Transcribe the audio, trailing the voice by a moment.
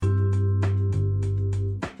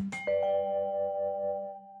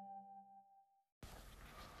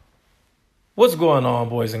What's going on,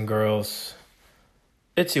 boys and girls?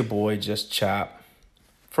 It's your boy, Just Chop,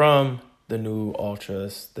 from the New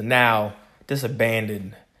Ultras, the now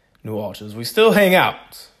disbanded New Ultras. We still hang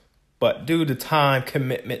out, but due to time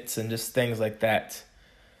commitments and just things like that,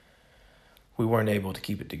 we weren't able to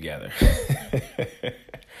keep it together.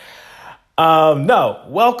 No,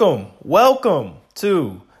 welcome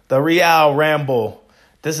to the Real Ramble.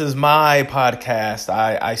 This is my podcast.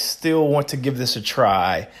 I still want to give this a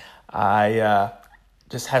try. I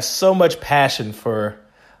just have so much passion for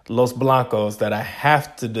Los Blancos that I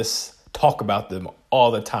have to just talk about them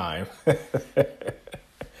all the time.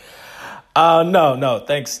 No,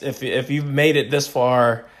 thanks. If you've made it this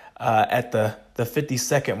far at the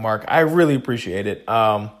 50-second mark, I really appreciate it.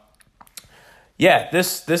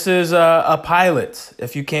 This is a pilot,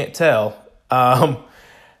 if you can't tell.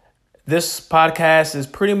 This podcast is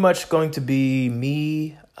pretty much going to be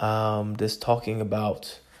me just talking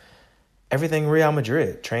about everything Real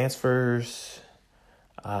Madrid, transfers,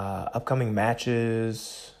 upcoming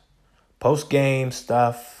matches, post-game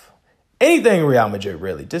stuff, anything Real Madrid,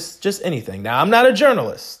 really, just anything. Now, I'm not a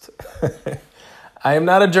journalist. I am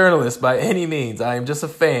not a journalist by any means. I am just a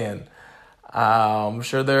fan. I'm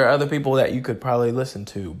sure there are other people that you could probably listen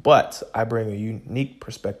to, but I bring a unique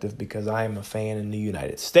perspective because I am a fan in the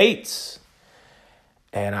United States,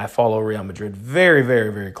 and I follow Real Madrid very,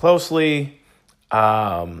 very, very closely.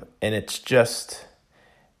 And it's just,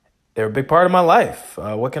 they're a big part of my life.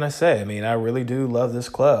 What can I say? I mean, I really do love this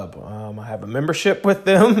club. I have a membership with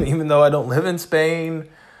them, even though I don't live in Spain.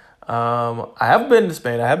 I have been to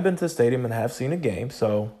Spain. I have been to the stadium and have seen a game.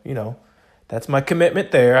 So, that's my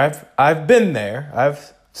commitment there. I've been there.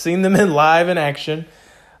 I've seen them live in action.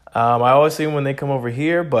 I always see them when they come over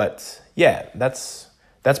here, but yeah, that's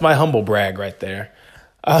my humble brag right there.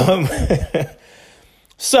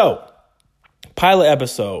 So, pilot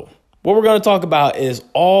episode. What we're going to talk about is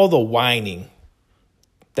all the whining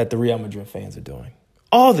that the Real Madrid fans are doing.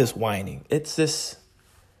 All this whining. It's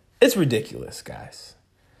ridiculous, guys.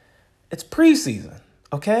 It's preseason,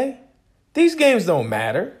 okay? These games don't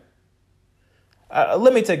matter.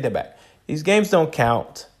 Let me take that back. These games don't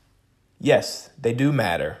count. Yes, they do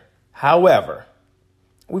matter. However,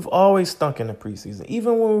 we've always stunk in the preseason.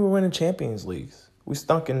 Even when we were winning Champions Leagues, we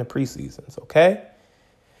stunk in the preseasons, okay?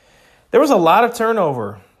 There was a lot of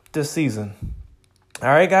turnover this season. All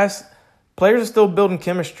right, guys? Players are still building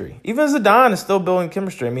chemistry. Even Zidane is still building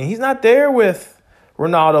chemistry. I mean, he's not there with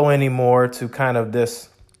Ronaldo anymore to kind of just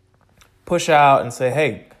push out and say,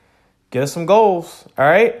 hey, get us some goals, all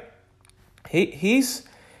right? He's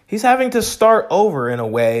having to start over in a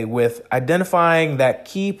way with identifying that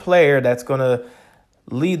key player that's going to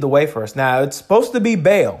lead the way for us. Now, it's supposed to be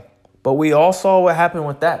Bale, but we all saw what happened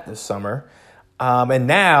with that this summer. And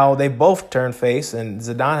now they both turned face, and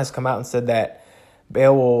Zidane has come out and said that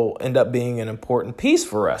Bale will end up being an important piece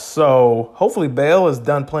for us. So hopefully Bale is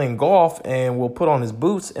done playing golf and will put on his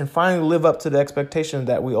boots and finally live up to the expectation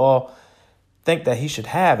that we all think that he should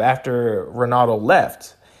have after Ronaldo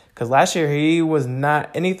left. Because last year he was not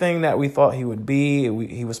anything that we thought he would be.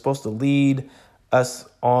 He was supposed to lead us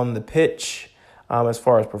on the pitch as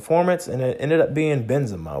far as performance, and it ended up being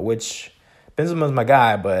Benzema, which Benzema's my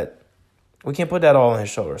guy, but we can't put that all on his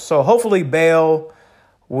shoulders. So hopefully Bale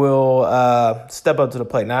will step up to the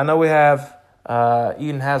plate. Now, I know we have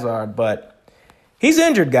Eden Hazard, but he's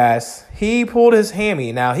injured, guys. He pulled his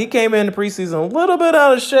hammy. Now, he came in the preseason a little bit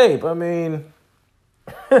out of shape. I mean,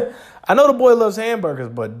 I know the boy loves hamburgers,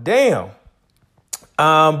 but damn.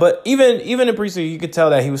 But even in preseason, you could tell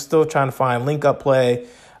that he was still trying to find link-up play.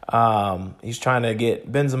 He's trying to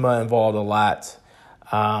get Benzema involved a lot.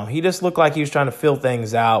 He just looked like he was trying to fill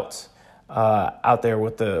things out there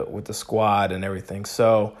with the squad and everything.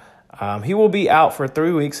 So he will be out for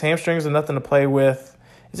 3 weeks. Hamstrings are nothing to play with.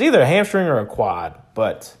 It's either a hamstring or a quad,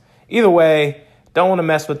 but either way, don't want to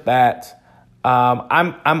mess with that.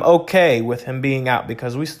 I'm okay with him being out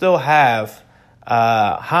because we still have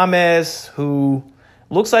James, who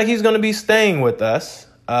looks like he's going to be staying with us.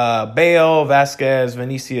 Bale, Vasquez,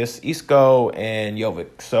 Vinicius, Isco, and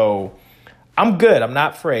Jovic. So I'm good. I'm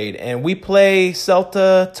not afraid. And we play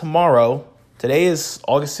Celta tomorrow. Today is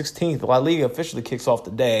August 16th. La Liga officially kicks off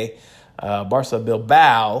today. Barca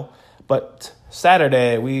Bilbao. But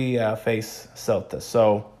Saturday, we face Celta.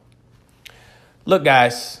 So, look,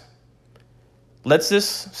 guys. Let's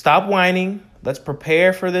just stop whining. Let's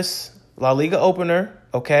prepare for this La Liga opener,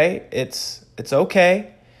 okay? It's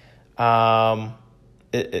okay.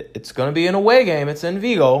 It's going to be an away game. It's in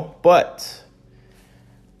Vigo. But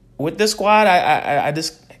with this squad, I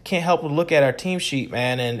just can't help but look at our team sheet,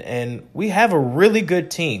 man, and we have a really good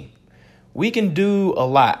team. We can do a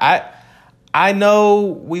lot. I know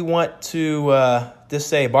we want to just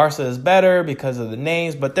say Barca is better because of the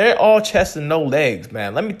names, but they're all chest and no legs,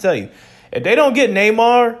 man. Let me tell you, if they don't get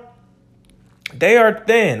Neymar, they are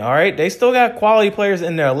thin, all right? They still got quality players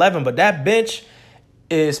in their 11, but that bench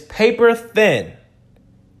is paper thin.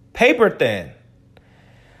 Paper thin.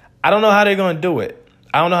 I don't know how they're going to do it.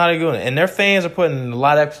 And their fans are putting a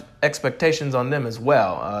lot of expectations on them as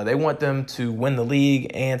well. They want them to win the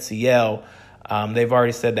league and CL. They've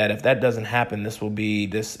already said that if that doesn't happen, this will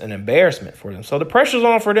be an embarrassment for them. So the pressure's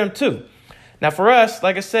on for them too. Now for us,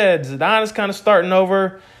 like I said, Zidane is kind of starting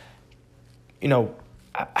over. You know,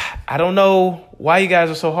 I don't know why you guys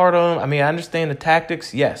are so hard on him. I mean, I understand the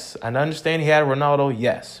tactics, yes. I understand he had Ronaldo,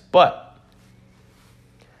 yes. But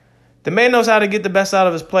the man knows how to get the best out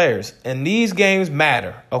of his players. And these games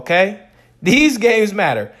matter, okay? These games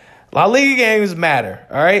matter. La Liga games matter,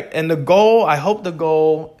 all right? And I hope the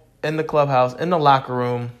goal in the clubhouse, in the locker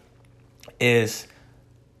room, is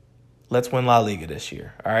let's win La Liga this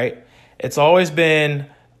year, all right? It's always been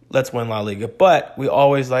let's win La Liga. But we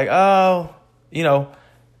always like,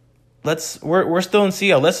 we're still in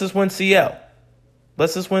CL. Let's just win CL.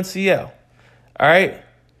 All right?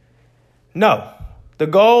 No. The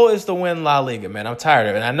goal is to win La Liga, man. I'm tired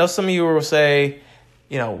of it. And I know some of you will say,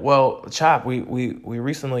 well, Chop, we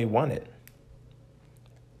recently won it.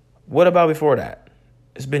 What about before that?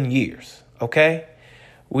 It's been years, okay?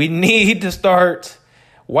 We need to start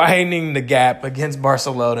widening the gap against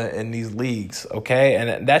Barcelona in these leagues, okay?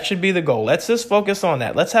 And that should be the goal. Let's just focus on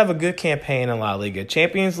that. Let's have a good campaign in La Liga.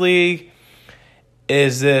 Champions League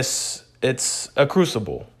it's a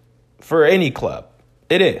crucible for any club.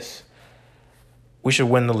 It is. We should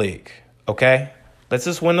win the league, okay? Let's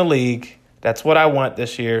just win the league. That's what I want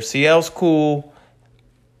this year. CL's cool.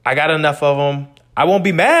 I got enough of them. I won't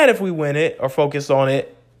be mad if we win it or focus on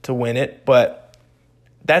it to win it, but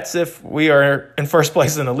that's if we are in first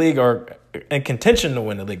place in the league or in contention to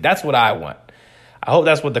win the league. That's what I want. I hope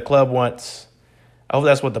that's what the club wants. I hope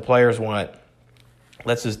that's what the players want.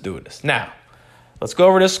 Let's just do this. Now, let's go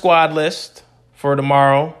over this squad list for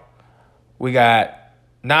tomorrow. We got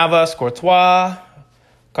Navas, Courtois,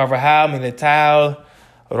 Carvajal, Militao,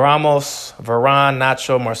 Ramos, Varane,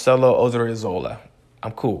 Nacho, Marcelo, Odriozola.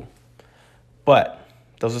 I'm cool. But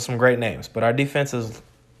those are some great names. But our defense has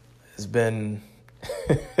been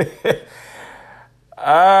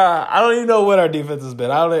I don't even know what our defense has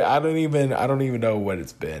been. I don't even know what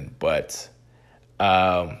it's been. But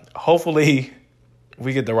hopefully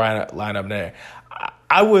we get the right lineup there.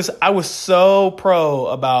 I was so pro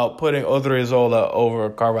about putting Odriozola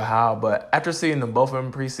over Carvajal, but after seeing them both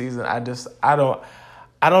in preseason,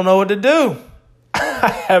 I don't know what to do. I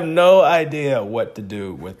have no idea what to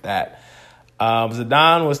do with that.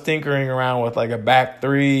 Zidane was tinkering around with like a back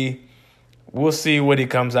three. We'll see what he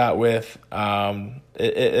comes out with.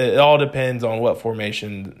 It all depends on what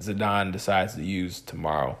formation Zidane decides to use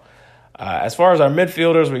tomorrow. As far as our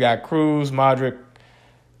midfielders, we got Cruz, Modric,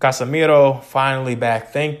 Casemiro finally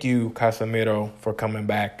back. Thank you, Casemiro, for coming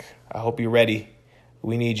back. I hope you're ready.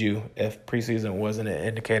 We need you if preseason wasn't an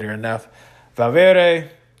indicator enough. Valverde,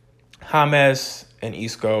 James, and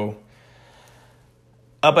Isco.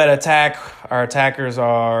 Up at attack, our attackers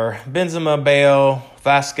are Benzema, Bale,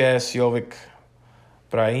 Vasquez, Jovic,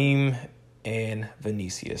 Brahim, and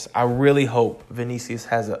Vinicius. I really hope Vinicius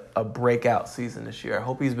has a breakout season this year. I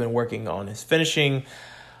hope he's been working on his finishing.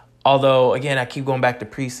 Although, again, I keep going back to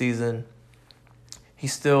preseason.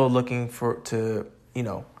 He's still looking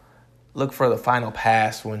look for the final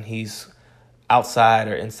pass when he's outside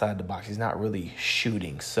or inside the box. He's not really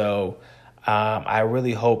shooting. So I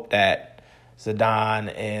really hope that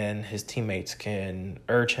Zidane and his teammates can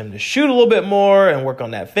urge him to shoot a little bit more and work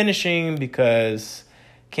on that finishing, because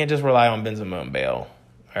can't just rely on Benzema and Bale.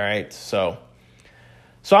 All right, so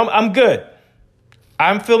I'm good.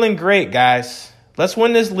 I'm feeling great, guys. Let's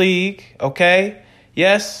win this league, okay?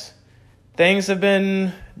 Yes, things have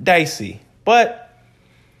been dicey, but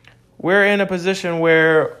we're in a position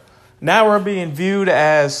where now we're being viewed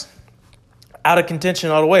as out of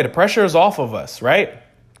contention all the way. The pressure is off of us, right?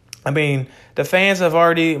 I mean, the fans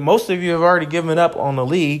most of you have already given up on the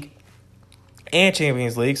league and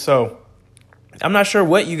Champions League, so I'm not sure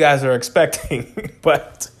what you guys are expecting,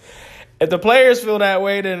 but if the players feel that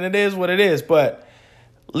way, then it is what it is. But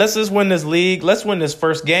let's just win this league. Let's win this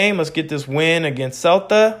first game. Let's get this win against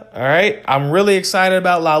Celta. All right. I'm really excited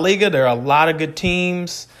about La Liga. There are a lot of good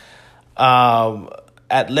teams.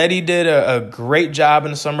 Atleti did a great job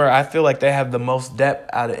in the summer. I feel like they have the most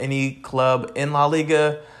depth out of any club in La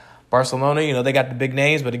Liga. Barcelona, they got the big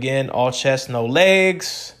names, but again, all chest, no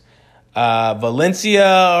legs. Valencia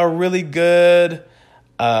are really good.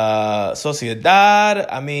 Sociedad.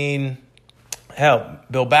 I mean, hell,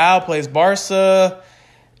 Bilbao plays Barca.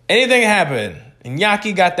 Anything can happen.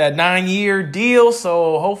 Iñaki got that 9-year deal,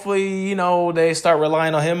 so hopefully, they start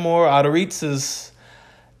relying on him more. Alderweireld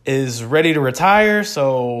is ready to retire,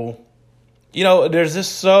 so, there's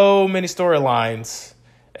just so many storylines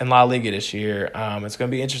in La Liga this year. It's going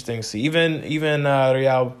to be interesting to see. Even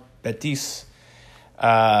Real Betis,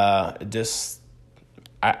 I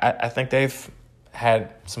think they've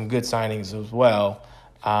had some good signings as well.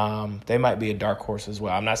 They might be a dark horse as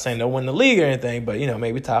well. I'm not saying they'll win the league or anything, but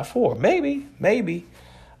maybe top 4, maybe.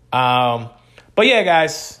 But yeah,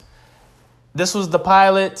 guys, this was the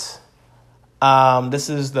pilot. This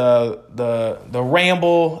is the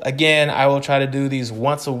ramble. Again, I will try to do these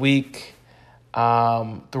once a week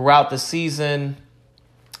throughout the season.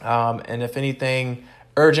 And if anything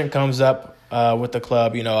urgent comes up with the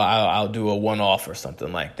club, I'll do a one-off or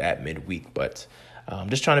something like that midweek. But I'm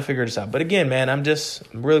just trying to figure this out. But again, man, I'm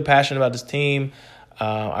really passionate about this team.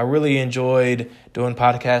 I really enjoyed doing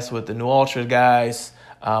podcasts with the New Ultras guys.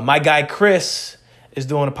 My guy Chris is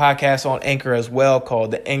doing a podcast on Anchor as well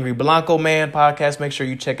called the Angry Blanco Man podcast. Make sure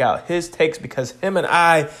you check out his takes because him and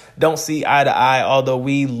I don't see eye to eye. Although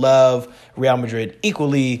we love Real Madrid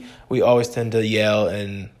equally, we always tend to yell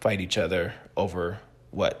and fight each other over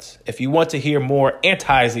what. If you want to hear more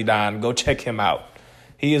anti-Zidane, go check him out.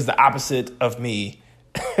 He is the opposite of me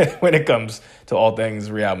when it comes to all things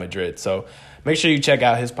Real Madrid. So make sure you check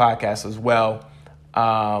out his podcast as well.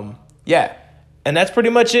 Yeah. And that's pretty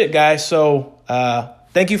much it, guys. So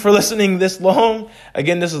thank you for listening this long.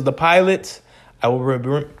 Again, this is the pilot. I will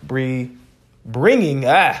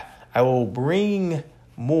bring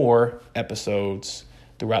more episodes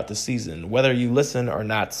throughout the season. Whether you listen or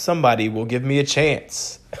not, somebody will give me a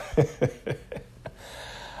chance.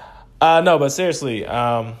 No, but seriously,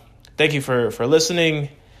 thank you for listening.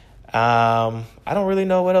 I don't really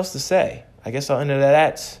know what else to say. I guess I'll end it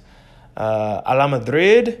at a la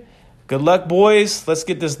Madrid. Good luck, boys. Let's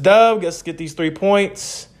get this dub. Let's get these 3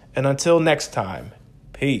 points. And until next time,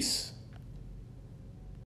 peace.